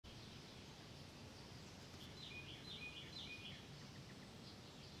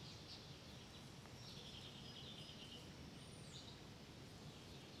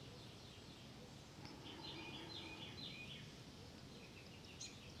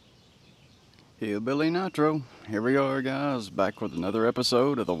Hillbilly Nitro. Here we are, guys, back with another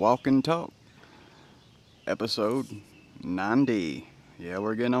episode of the Walk and Talk. Episode 90. Yeah,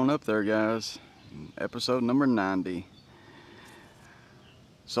 we're getting on up there, guys. Episode number 90.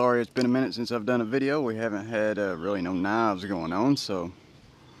 Sorry, it's been a minute since I've done a video. We haven't had really no knives going on,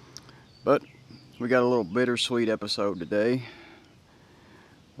 but we got a little bittersweet episode today.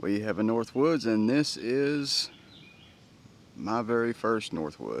 We have a Northwoods, and this is my very first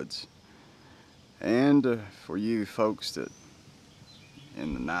Northwoods. And for you folks that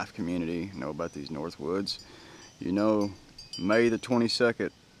in the knife community know about these Northwoods, you know May the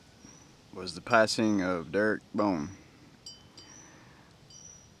 22nd was the passing of Derrick Bohn.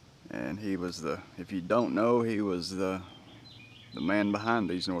 And he was if you don't know, he was the man behind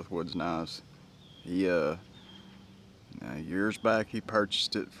these Northwoods knives. He years back he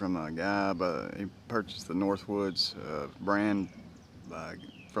purchased it from a guy, he purchased the Northwoods brand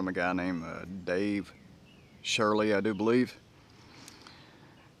from a guy named Dave Shirley, I do believe.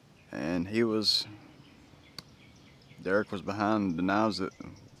 And Derrick was behind the knives that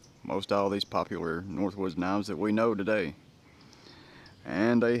most all these popular Northwoods knives that we know today.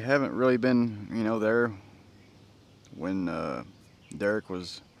 And they haven't really been, there when Derrick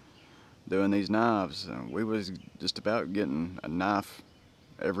was doing these knives. We was just about getting a knife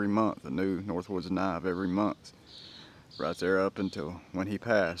every month, a new Northwoods knife every month, right there up until when he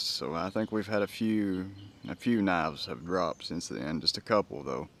passed. So I think we've had a few knives have dropped since then, just a couple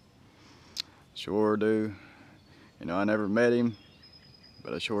though. Sure do. I never met him,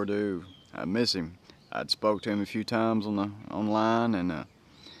 but I sure do. I miss him. I'd spoke to him a few times online, and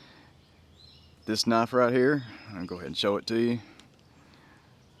this knife right here, I'll go ahead and show it to you.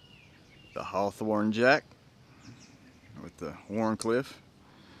 The Hawthorne jack with the Wharncliffe.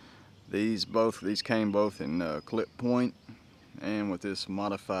 These came both in clip point and with this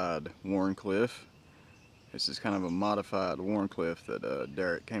modified Wharncliffe. This is kind of a modified Wharncliffe that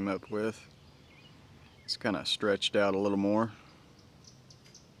Derrick came up with. It's kind of stretched out a little more.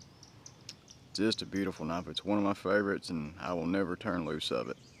 Just a beautiful knife. It's one of my favorites, and I will never turn loose of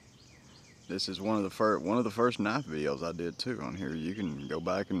it. This is one of the first knife videos I did too on here. You can go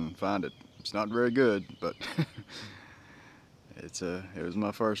back and find it. It's not very good, but it was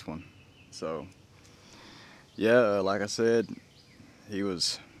my first one. So yeah, like I said, he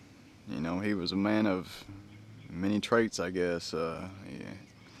was a man of many traits, I guess.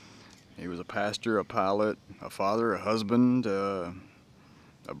 He was a pastor, a pilot, a father, a husband, a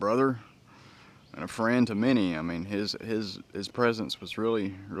brother, and a friend to many. I mean, his presence was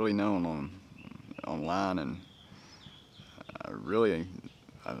really known online, and I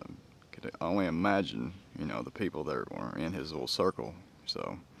could only imagine, the people that were in his little circle.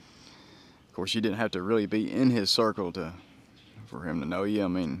 So, of course, you didn't have to really be in his circle for him to know you. I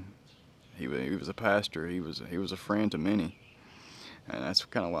mean, he was a pastor. He was a friend to many. And that's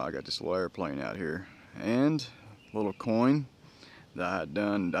kind of why I got this little airplane out here. And a little coin that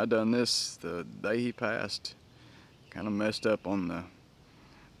I done this the day he passed. Kind of messed up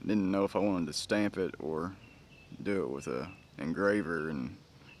didn't know if I wanted to stamp it or do it with a engraver, and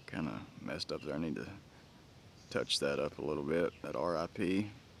kind of messed up there. I need to touch that up a little bit, that RIP.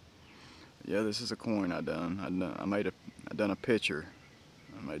 Yeah, this is a coin I done a picture.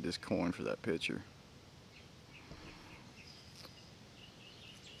 I made this coin for that picture.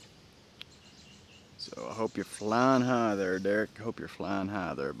 So I hope you're flying high there, Derrick. I hope you're flying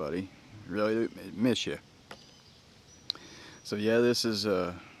high there, buddy. Really do miss you. So yeah, this is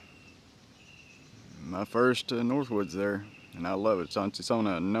my first Northwoods there, and I love it. It's on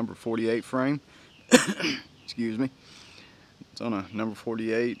a number 48 frame. Excuse me. It's on a number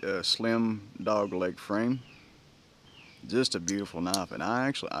 48 slim dog leg frame. Just a beautiful knife, and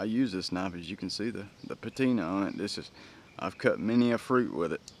I use this knife, as you can see the patina on it. I've cut many a fruit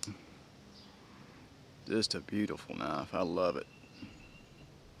with it. Just a beautiful knife. I love it.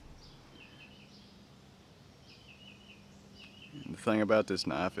 And the thing about this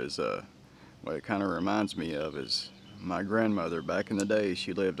knife is, what it kind of reminds me of is my grandmother back in the day.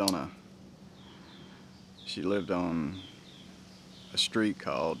 She lived on a street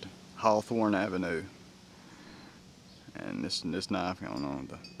called Hawthorne Avenue, and this knife, I don't know,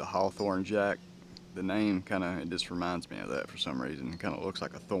 the Hawthorne jack. The name it just reminds me of that for some reason. It kind of looks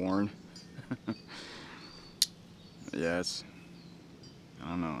like a thorn. Yeah, I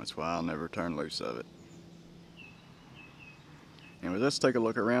don't know, that's why I'll never turn loose of it. Anyway, let's take a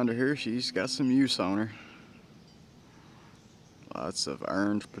look around her here. She's got some use on her. Lots of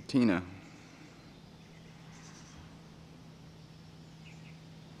earned patina.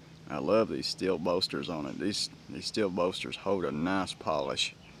 I love these steel bolsters on it. These steel bolsters hold a nice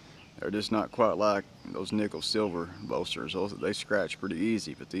polish. They're just not quite like those nickel silver bolsters. They scratch pretty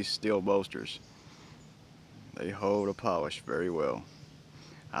easy, but these steel bolsters, they hold a polish very well.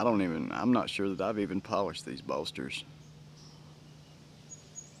 I'm not sure that I've even polished these bolsters.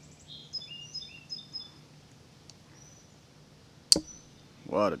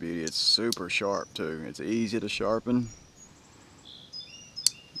 What a beauty. It's super sharp too. It's easy to sharpen.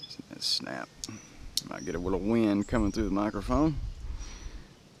 Snap. Might get a little wind coming through the microphone.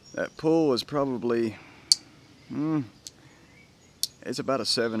 That pull is probably, it's about a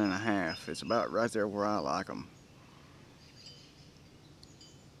 7.5. It's about right there where I like them.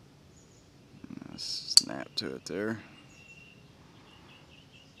 Snap to it there.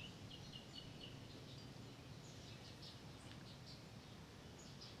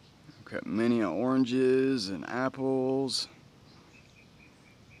 Got many oranges and apples.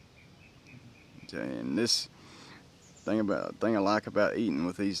 And this thing I like about eating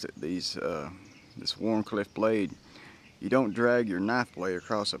with this Wharncliffe blade, you don't drag your knife blade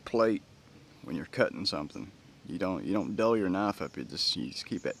across a plate when you're cutting something. You don't dull your knife up. You just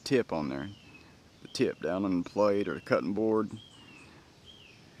keep that tip on there, the tip down on the plate or the cutting board,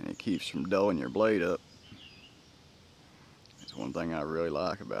 and it keeps from dulling your blade up. That's one thing I really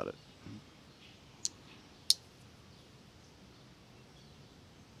like about it.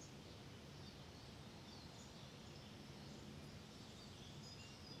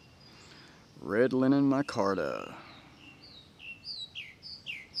 Red linen micarta.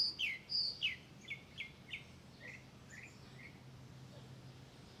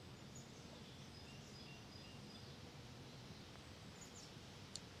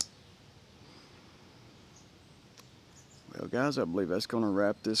 Well guys, I believe that's going to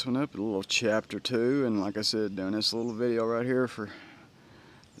wrap this one up, a little chapter 2, and like I said, doing this little video right here for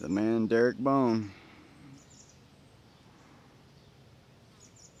the man Derrick Bohn.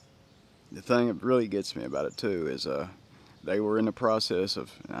 The thing that really gets me about it too is they were in the process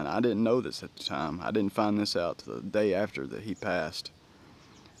of, and I didn't know this at the time, I didn't find this out till the day after that he passed.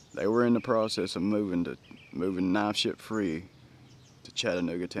 They were in the process of moving Knife Ship Free to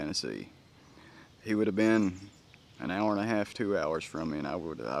Chattanooga, Tennessee. He would have been an hour and a half, 2 hours from me, and I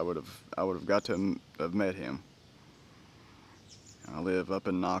would have got to have met him. I live up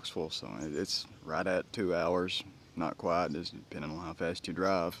in Knoxville, so it's right at 2 hours, not quite, just depending on how fast you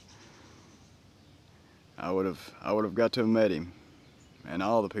drive. I would have got to have met him and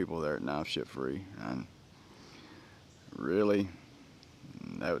all the people there at Knife Ship Free, and really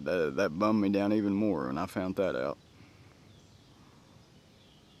that bummed me down even more when I found that out.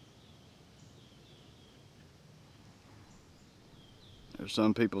 There's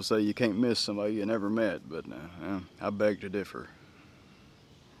some people say you can't miss somebody you never met, but I beg to differ.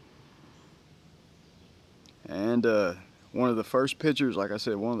 And one of the first pictures, like I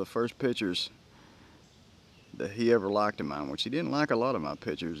said, one of the first pictures that he ever liked of mine, which he didn't like a lot of my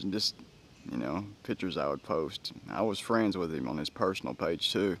pictures, and just, you know, pictures I would post. I was friends with him on his personal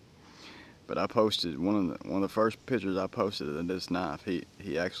page too, but I posted one of the first pictures I posted of this knife.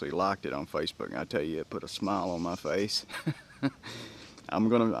 He actually liked it on Facebook, and I tell you, it put a smile on my face. I'm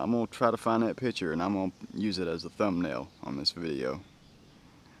gonna try to find that picture, and I'm gonna use it as a thumbnail on this video.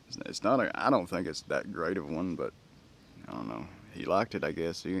 It's not I don't think it's that great of one, but I don't know. He liked it, I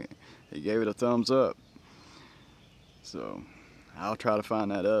guess. He gave it a thumbs up. So I'll try to find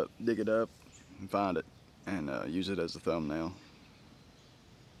that up, dig it up, and find it, and use it as a thumbnail.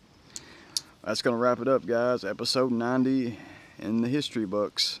 That's going to wrap it up, guys. Episode 90 in the history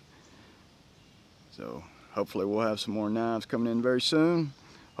books. So hopefully we'll have some more knives coming in very soon.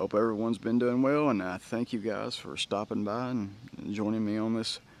 Hope everyone's been doing well, and I thank you guys for stopping by and joining me on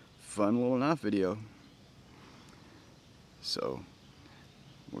this fun little knife video. So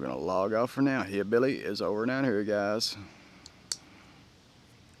we're going to log off for now. Hillbilly is over and out here, guys.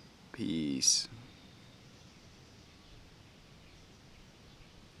 Peace.